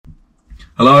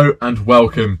Hello and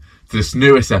welcome to this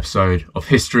newest episode of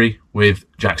History with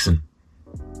Jackson.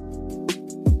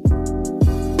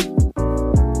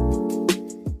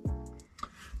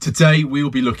 Today we will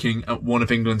be looking at one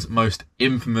of England's most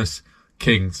infamous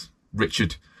kings,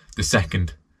 Richard II.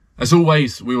 As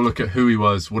always, we will look at who he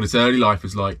was, what his early life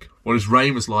was like, what his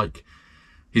reign was like,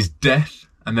 his death,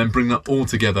 and then bring that all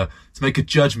together to make a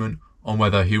judgment on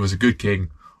whether he was a good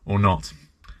king or not.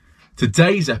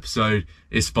 Today's episode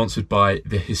is sponsored by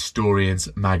The Historians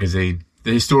magazine.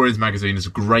 The Historians magazine is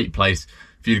a great place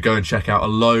for you to go and check out a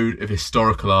load of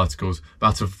historical articles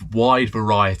about a wide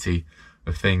variety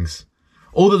of things.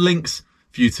 All the links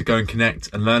for you to go and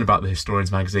connect and learn about The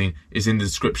Historians magazine is in the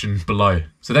description below.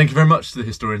 So thank you very much to The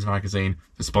Historians magazine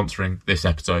for sponsoring this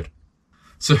episode.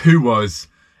 So who was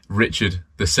Richard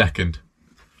II?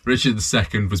 Richard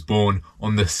II was born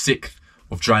on the 6th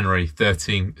of January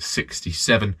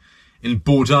 1367 in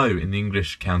Bordeaux in the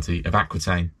English county of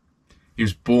Aquitaine. He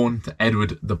was born to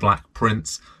Edward the Black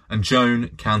Prince and Joan,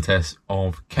 Countess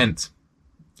of Kent.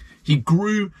 He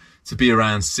grew to be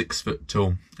around 6 foot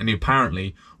tall, and he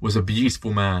apparently was a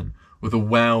beautiful man with a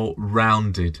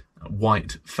well-rounded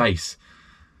white face,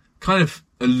 kind of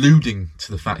alluding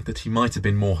to the fact that he might have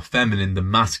been more feminine than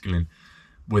masculine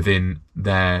within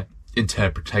their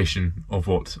interpretation of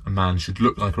what a man should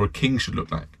look like or a king should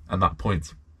look like at that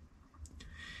point.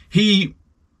 He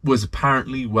was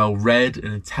apparently well-read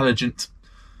and intelligent,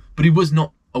 but he was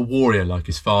not a warrior like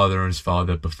his father and his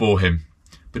father before him,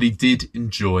 but he did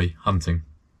enjoy hunting.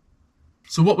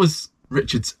 So what was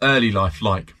Richard's early life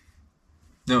like?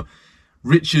 Now,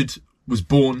 Richard was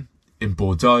born in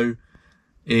Bordeaux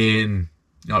in,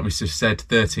 like we just said,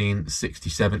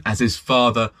 1367, as his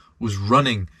father was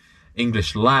running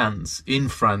English lands in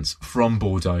France from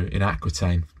Bordeaux in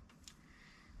Aquitaine.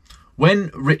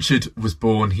 When Richard was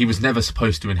born, he was never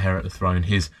supposed to inherit the throne.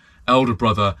 His elder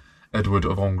brother, Edward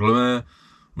of Angulema,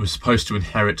 was supposed to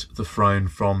inherit the throne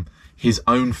from his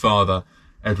own father,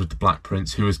 Edward the Black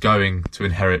Prince, who was going to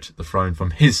inherit the throne from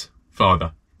his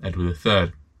father, Edward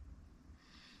III.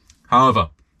 However,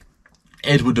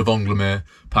 Edward of Angulema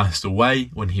passed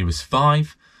away when he was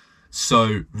 5,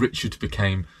 so Richard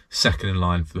became second in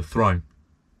line for the throne.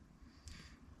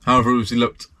 However, as we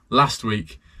looked last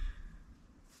week,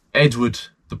 Edward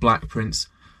the Black Prince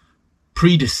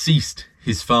predeceased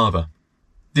his father.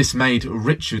 This made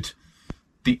Richard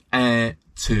the heir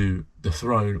to the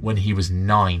throne when he was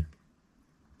 9.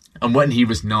 And when he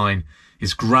was 9,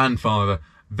 his grandfather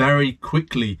very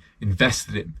quickly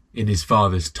invested him in his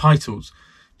father's titles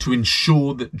to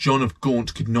ensure that John of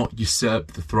Gaunt could not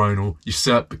usurp the throne or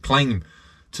usurp the claim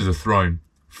to the throne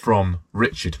from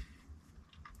Richard.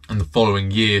 And the following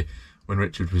year, when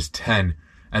Richard was 10,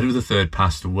 Edward III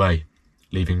passed away,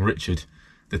 leaving Richard,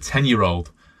 the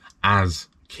 10-year-old, as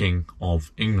King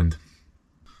of England.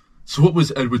 So what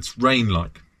was Edward's reign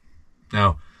like?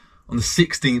 Now, on the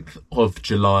 16th of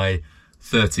July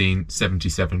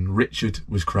 1377, Richard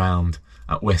was crowned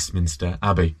at Westminster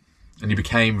Abbey, and he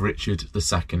became Richard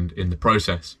II in the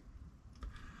process.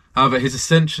 However, his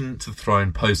ascension to the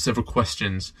throne posed several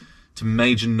questions to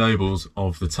major nobles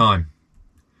of the time.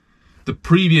 The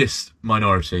previous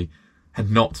minority had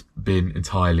not been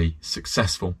entirely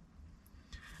successful,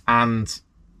 and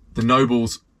the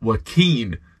nobles were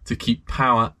keen to keep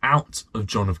power out of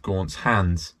John of Gaunt's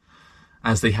hands,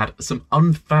 as they had some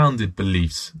unfounded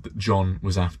beliefs that John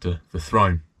was after the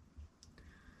throne.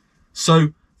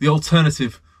 So the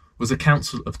alternative was a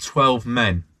council of 12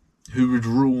 men who would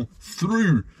rule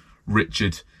through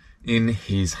Richard in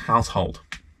his household,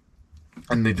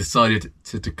 and they decided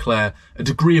to declare a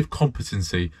degree of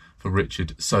competency for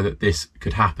Richard so that this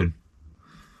could happen.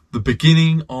 The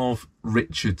beginning of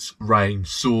Richard's reign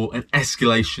saw an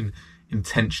escalation in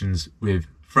tensions with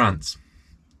France.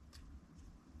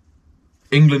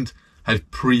 England had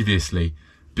previously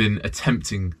been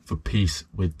attempting for peace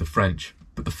with the French,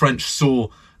 but the French saw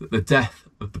that the death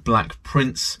of the Black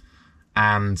Prince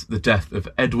and the death of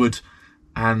Edward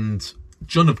and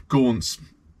John of Gaunt's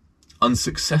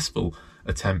unsuccessful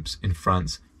attempts in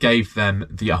France gave them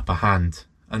the upper hand,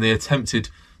 and they attempted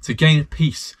to gain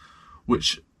peace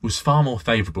which was far more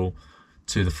favourable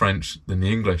to the French than the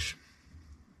English.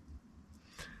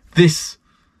 This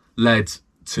led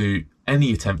to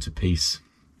any attempt at peace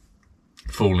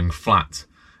falling flat,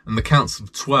 and the Council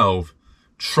of 12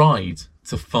 tried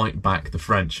to fight back the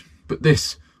French, but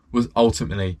this was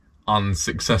ultimately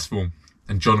unsuccessful,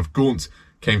 and John of Gaunt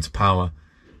came to power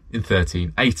in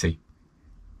 1380.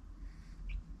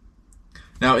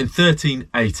 Now, in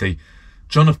 1380,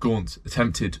 John of Gaunt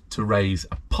attempted to raise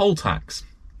a poll tax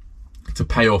to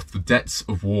pay off the debts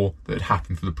of war that had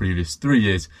happened for the previous 3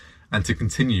 years and to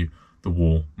continue the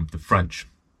war with the French.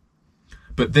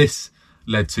 But this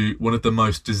led to one of the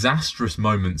most disastrous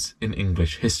moments in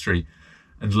English history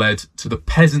and led to the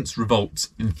Peasants' Revolt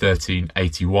in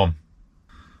 1381.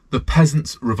 The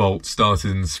Peasants' Revolt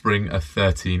started in the spring of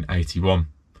 1381,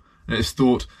 and it is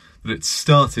thought that it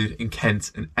started in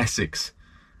Kent and Essex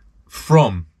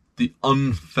from the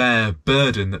unfair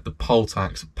burden that the poll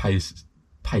tax placed.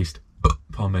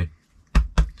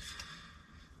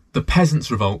 The Peasants'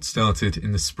 Revolt started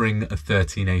in the spring of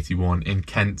 1381 in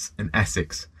Kent and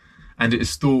Essex, and it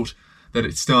is thought that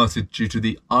it started due to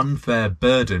the unfair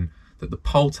burden that the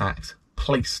poll tax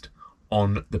placed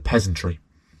on the peasantry.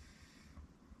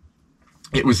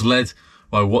 It was led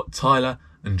by Wat Tyler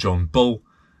and John Bull,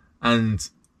 and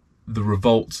the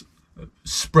revolt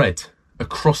spread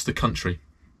across the country.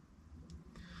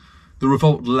 The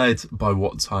revolt led by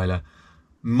Wat Tyler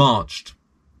marched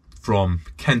from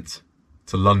Kent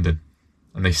to London,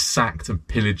 and they sacked and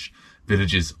pillaged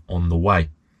villages on the way.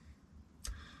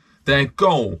 Their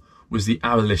goal was the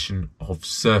abolition of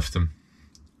serfdom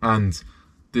and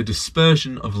the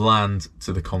dispersion of land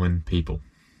to the common people.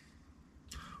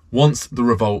 Once the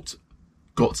revolt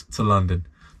got to London,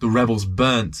 the rebels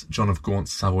burnt John of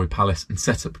Gaunt's Savoy Palace and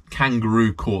set up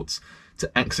kangaroo courts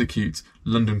to execute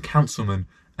London councilmen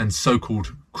and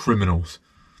so-called criminals.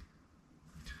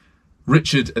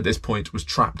 Richard at this point was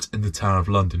trapped in the Tower of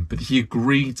London, but he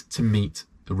agreed to meet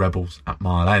the rebels at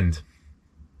Mile End.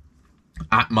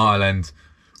 At Mile End,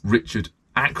 Richard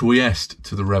acquiesced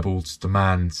to the rebels'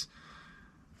 demands,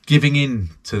 giving in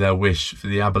to their wish for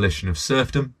the abolition of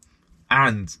serfdom,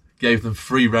 and gave them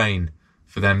free rein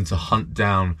for them to hunt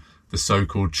down the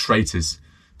so-called traitors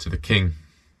to the king.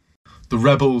 The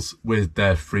rebels, with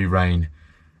their free rein,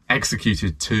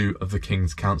 executed 2 of the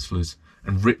king's councillors,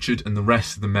 and Richard and the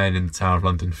rest of the men in the Tower of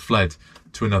London fled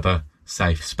to another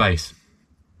safe space.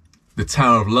 The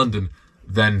Tower of London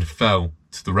then fell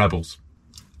to the rebels.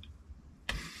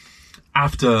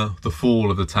 After the fall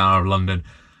of the Tower of London,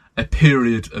 a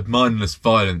period of mindless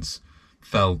violence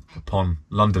fell upon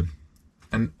London,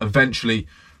 and eventually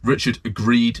Richard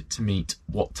agreed to meet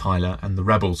Wat Tyler and the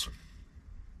rebels.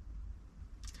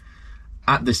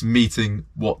 At this meeting,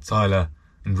 Wat Tyler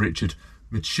and Richard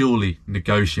maturely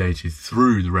negotiated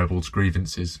through the rebels'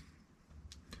 grievances.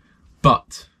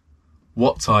 But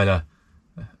Wat Tyler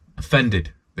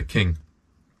offended the king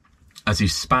as he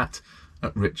spat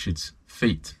at Richard's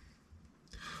feet.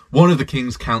 One of the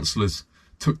king's councillors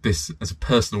took this as a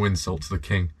personal insult to the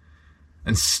king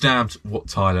and stabbed Wat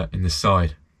Tyler in the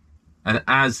side. And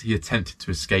as he attempted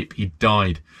to escape, he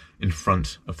died in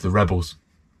front of the rebels.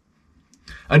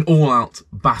 An all-out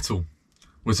battle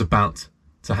was about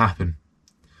to happen,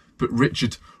 but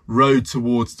Richard rode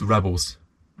towards the rebels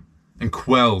and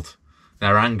quelled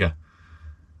their anger,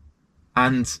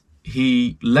 and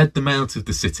he led them out of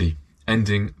the city,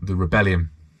 ending the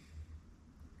rebellion.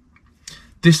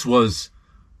 This was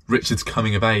Richard's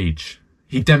coming of age.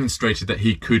 He demonstrated that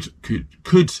he could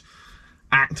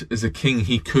act as a king,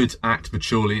 he could act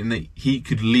maturely, and that he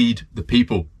could lead the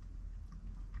people.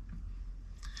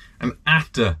 And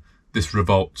after this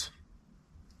revolt,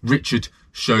 Richard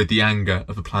showed the anger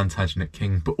of a Plantagenet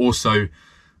king, but also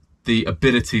the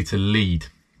ability to lead,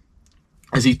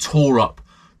 as he tore up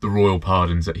the royal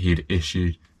pardons that he had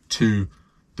issued to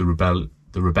the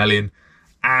rebellion,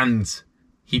 and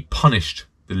he punished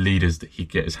the leaders that he'd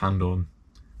get his hand on.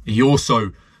 He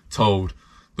also told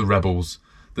the rebels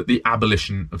that the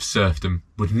abolition of serfdom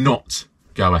would not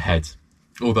go ahead,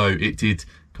 although it did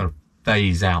kind of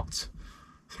phase out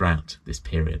throughout this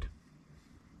period.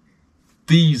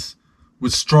 These were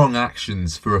strong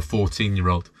actions for a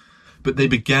 14-year-old, but they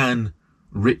began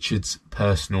Richard's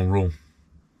personal rule.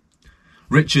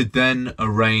 Richard then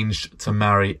arranged to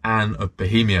marry Anne of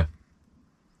Bohemia,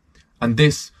 and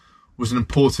this was an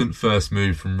important first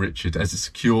move from Richard as it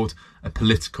secured a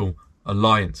political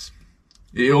alliance.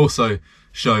 It also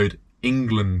showed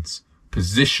England's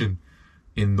position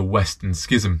in the Western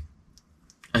Schism,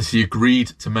 as he agreed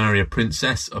to marry a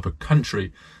princess of a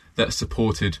country that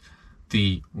supported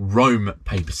the Rome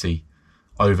papacy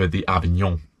over the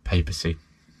Avignon papacy.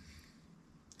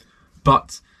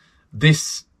 But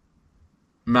this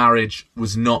marriage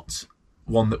was not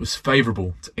one that was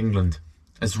favourable to England,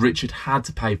 as Richard had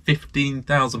to pay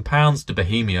 £15,000 to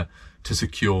Bohemia to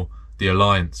secure the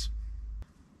alliance.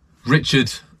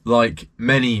 Richard, like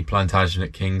many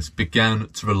Plantagenet kings, began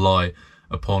to rely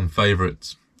upon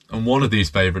favourites, and one of these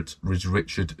favourites was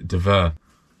Richard de Vere.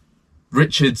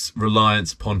 Richard's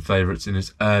reliance upon favourites in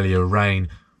his earlier reign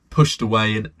pushed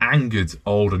away and angered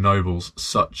older nobles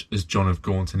such as John of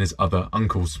Gaunt and his other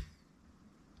uncles.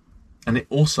 and it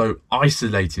also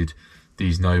isolated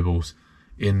these nobles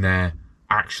in their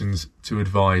actions to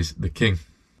advise the king.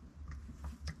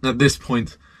 At this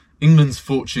point, England's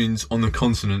fortunes on the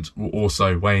continent were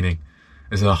also waning,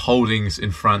 as her holdings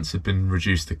in France had been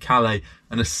reduced to Calais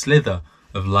and a slither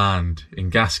of land in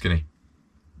Gascony.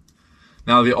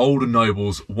 Now, the older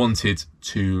nobles wanted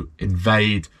to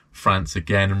invade France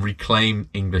again and reclaim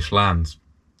English lands,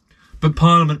 but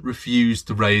Parliament refused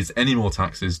to raise any more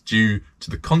taxes due to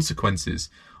the consequences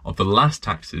of the last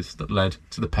taxes that led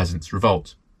to the Peasants'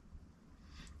 Revolt.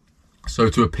 So,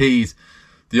 to appease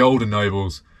the older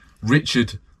nobles,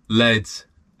 Richard led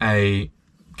a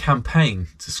campaign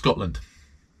to Scotland.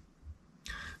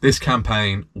 This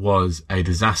campaign was a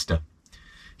disaster.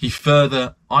 He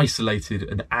further isolated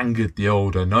and angered the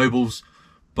older nobles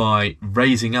by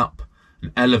raising up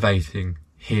and elevating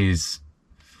his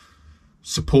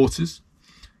supporters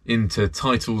into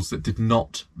titles that did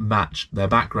not match their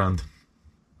background.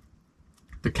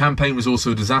 The campaign was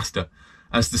also a disaster,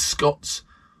 as the Scots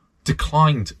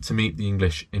declined to meet the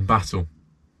English in battle.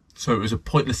 So it was a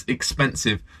pointless,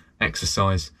 expensive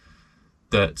exercise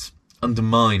that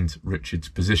undermined Richard's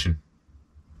position.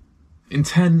 In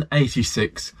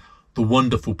 1086, the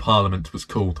Wonderful Parliament was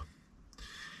called.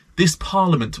 This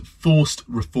parliament forced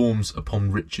reforms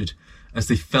upon Richard as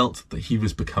they felt that he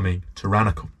was becoming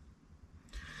tyrannical.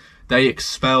 They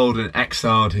expelled and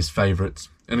exiled his favourites,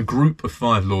 and a group of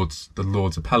 5 lords, the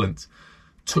Lords Appellant,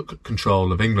 took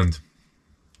control of England.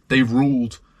 They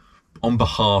ruled on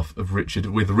behalf of Richard,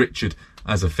 with Richard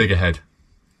as a figurehead.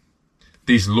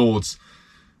 These lords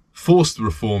forced the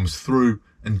reforms through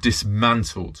and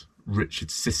dismantled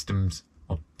Richard's systems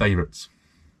of favourites.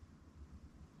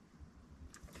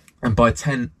 And by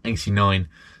 1089,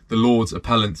 the Lords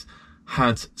Appellant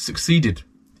had succeeded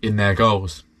in their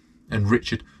goals, and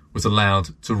Richard was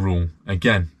allowed to rule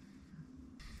again.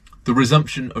 The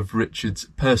resumption of Richard's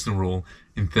personal rule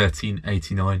in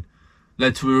 1389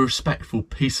 led to a respectful,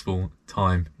 peaceful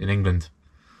time in England.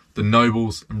 The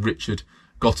nobles and Richard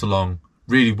got along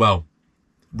really well.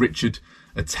 Richard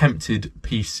attempted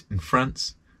peace in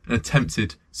France and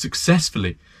attempted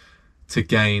successfully to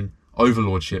gain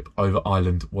overlordship over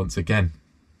Ireland once again.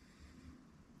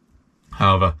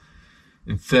 However,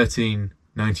 in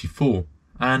 1394,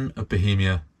 Anne of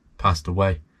Bohemia passed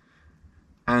away,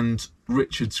 and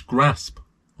Richard's grasp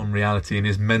on reality and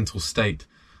his mental state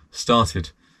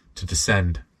started to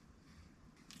descend.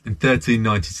 In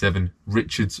 1397,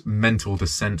 Richard's mental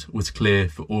descent was clear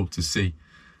for all to see,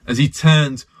 as he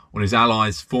turned on his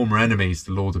allies' former enemies,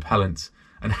 the Lord Appellant,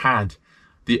 and had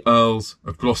the Earls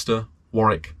of Gloucester,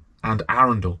 Warwick, and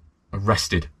Arundel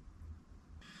arrested.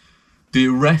 The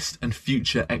arrest and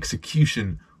future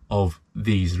execution of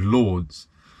these lords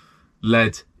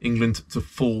led England to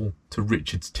fall to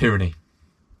Richard's tyranny,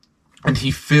 and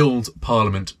he filled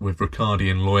Parliament with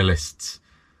Ricardian loyalists.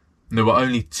 And there were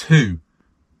only 2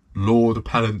 Lord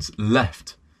Appellants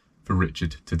left for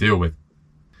Richard to deal with.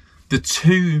 The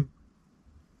 2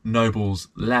 nobles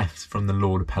left from the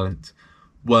Lord Appellant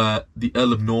were the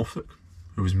Earl of Norfolk,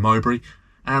 who was Mowbray,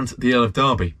 and the Earl of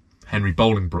Derby, Henry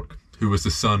Bolingbroke, who was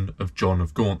the son of John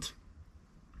of Gaunt.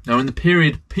 Now, in the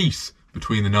period of peace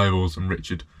between the nobles and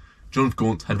Richard, John of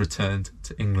Gaunt had returned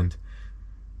to England.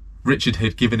 Richard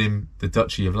had given him the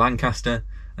Duchy of Lancaster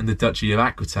and the Duchy of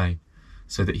Aquitaine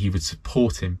so that he would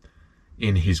support him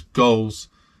in his goals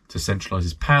to centralise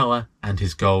his power and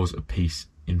his goals of peace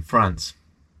in France.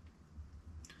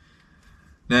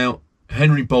 Now,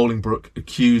 Henry Bolingbroke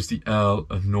accused the Earl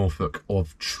of Norfolk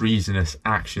of treasonous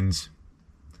actions,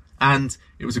 and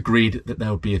it was agreed that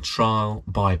there would be a trial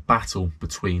by battle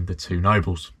between the 2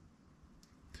 nobles.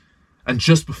 And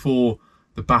just before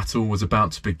the battle was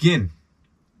about to begin,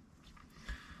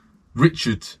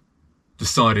 Richard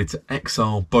decided to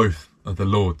exile both of the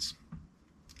lords.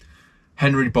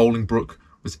 Henry Bolingbroke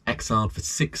was exiled for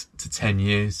 6 to 10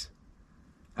 years,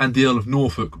 and the Earl of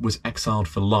Norfolk was exiled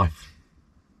for life.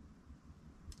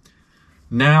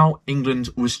 Now England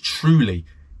was truly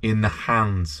in the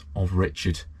hands of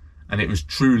Richard, and it was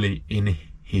truly in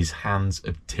his hands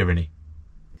of tyranny.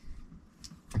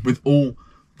 With all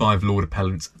 5 Lord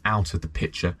Appellants out of the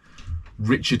picture,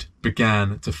 Richard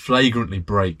began to flagrantly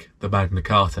break the Magna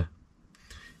Carta.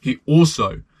 He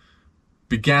also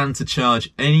began to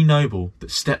charge any noble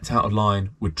that stepped out of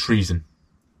line with treason.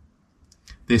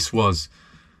 This was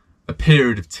a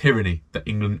period of tyranny that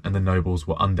England and the nobles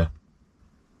were under.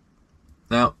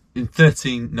 Now, in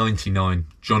 1399,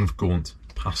 John of Gaunt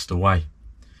passed away,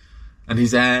 and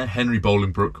his heir, Henry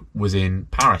Bolingbroke, was in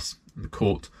Paris, in the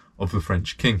court of the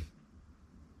French king.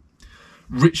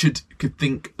 Richard could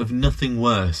think of nothing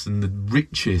worse than the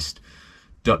richest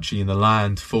duchy in the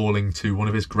land falling to one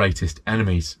of his greatest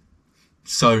enemies.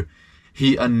 So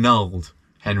he annulled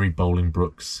Henry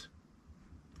Bolingbroke's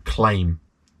claim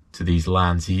to these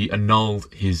lands. He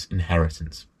annulled his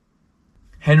inheritance.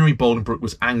 Henry Bolingbroke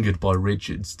was angered by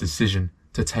Richard's decision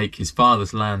to take his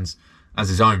father's lands as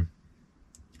his own,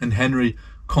 and Henry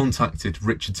contacted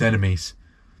Richard's enemies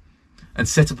and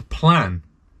set up a plan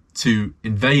to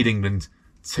invade England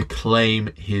to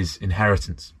claim his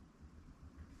inheritance.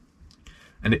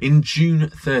 And in June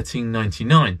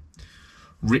 1399,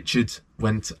 Richard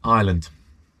went to Ireland.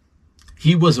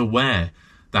 He was aware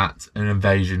that an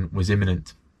invasion was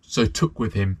imminent, so took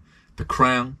with him the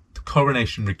crown, the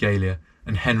coronation regalia,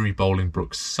 and Henry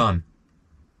Bolingbroke's son.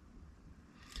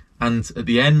 And at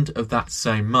the end of that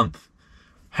same month,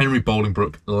 Henry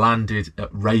Bolingbroke landed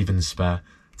at Ravenspur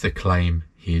to claim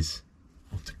his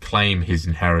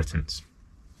inheritance.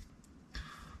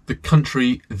 The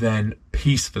country then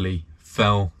peacefully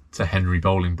fell to Henry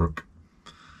Bolingbroke,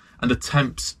 and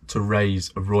attempts to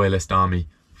raise a royalist army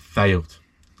failed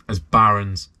as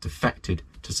barons defected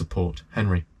to support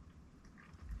Henry.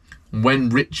 When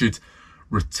Richard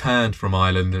returned from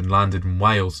Ireland and landed in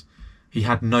Wales, he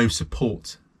had no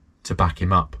support to back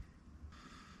him up.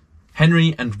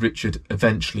 Henry and Richard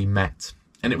eventually met,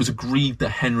 and it was agreed that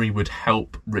Henry would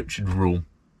help Richard rule.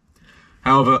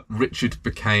 However, Richard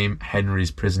became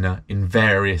Henry's prisoner in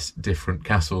various different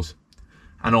castles,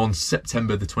 and on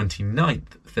September the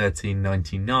 29th,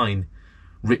 1399,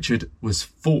 Richard was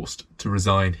forced to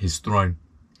resign his throne,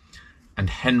 and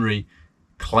Henry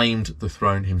claimed the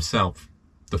throne himself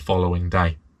the following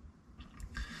day.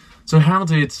 So how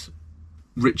did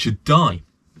Richard die?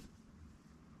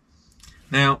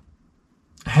 Now,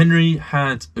 Henry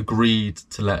had agreed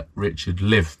to let Richard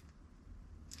live.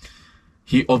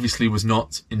 He obviously was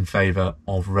not in favour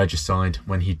of regicide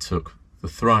when he took the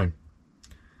throne.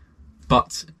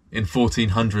 But in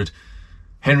 1400,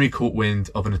 Henry caught wind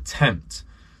of an attempt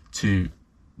to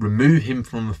remove him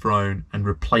from the throne and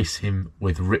replace him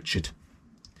with Richard.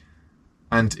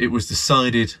 And it was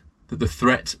decided that the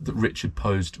threat that Richard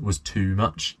posed was too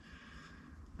much,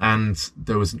 and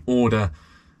there was an order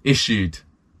issued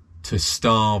to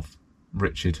starve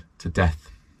Richard to death.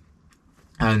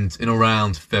 And in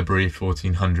around February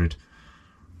 1400,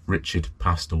 Richard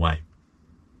passed away.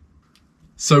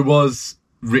 So was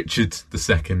Richard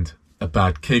II a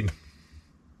bad king?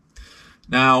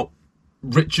 Now,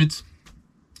 Richard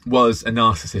was a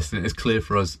narcissist, and it is clear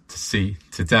for us to see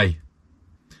today.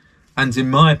 And in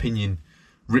my opinion,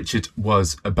 Richard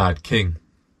was a bad king.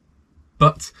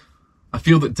 But I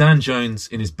feel that Dan Jones,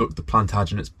 in his book The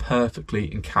Plantagenets, perfectly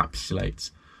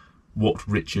encapsulates what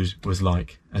Richard was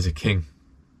like as a king.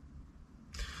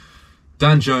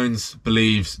 Dan Jones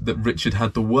believes that Richard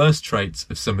had the worst traits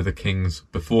of some of the kings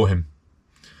before him,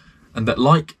 and that,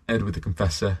 like Edward the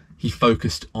Confessor, he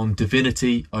focused on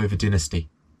divinity over dynasty.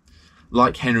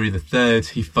 Like Henry III,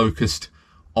 he focused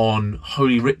on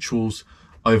holy rituals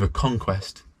over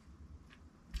conquest.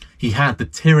 He had the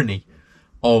tyranny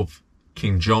of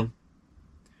King John,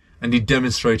 and he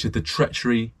demonstrated the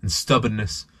treachery and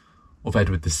stubbornness of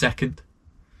Edward II,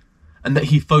 and that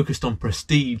he focused on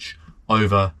prestige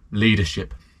over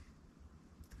leadership.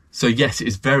 So yes, it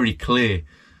is very clear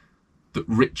that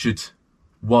Richard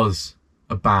was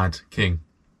a bad king.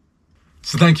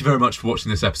 So thank you very much for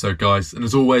watching this episode, guys, and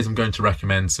as always, I'm going to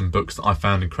recommend some books that I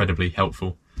found incredibly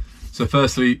helpful. So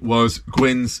firstly was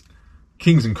Gwyn's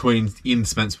Kings and Queens, The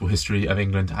Indispensable History of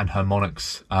England and Her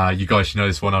Monarchs. You guys should know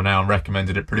this one. I've now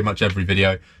recommended it pretty much every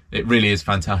video. It really is a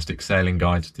fantastic sailing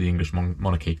guide to the English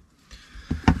monarchy.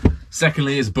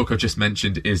 Secondly, is a book I've just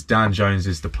mentioned, is Dan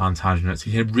Jones's The Plantagenets.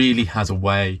 He really has a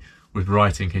way with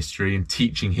writing history and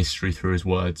teaching history through his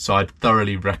words. So I'd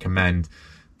thoroughly recommend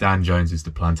Dan Jones's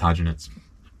The Plantagenets.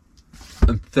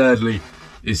 And thirdly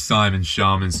is Simon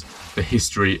Sharman's The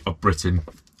History of Britain.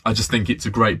 I just think it's a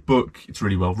great book. It's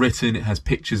really well written. It has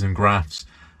pictures and graphs.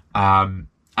 And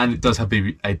it does have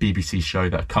a BBC show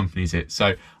that accompanies it.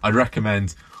 So I'd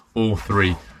recommend all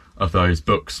three of those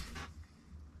books.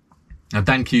 And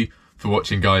thank you for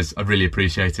watching, guys. I really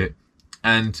appreciate it.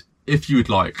 And if you would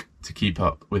like to keep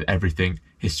up with everything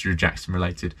History of Jackson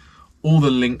related, all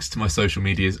the links to my social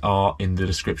medias are in the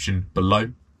description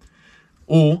below.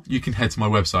 Or you can head to my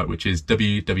website, which is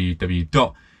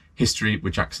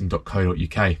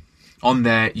www.historywithjackson.co.uk. On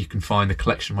there, you can find a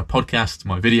collection of my podcasts,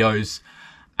 my videos,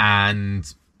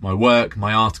 and my work,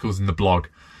 my articles, and the blog.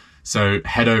 So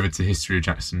head over to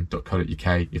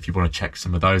historywithjackson.co.uk if you want to check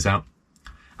some of those out.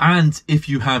 And if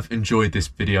you have enjoyed this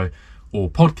video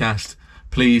or podcast,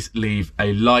 please leave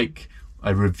a like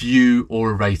a review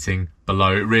or a rating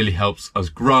below. It really helps us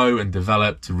grow and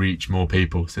develop to reach more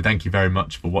people. So thank you very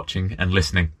much for watching and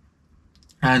listening.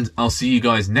 And I'll see you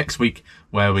guys next week,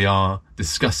 where we are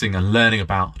discussing and learning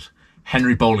about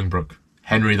Henry Bolingbroke,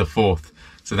 Henry IV.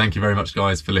 So thank you very much,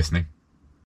 guys, for listening.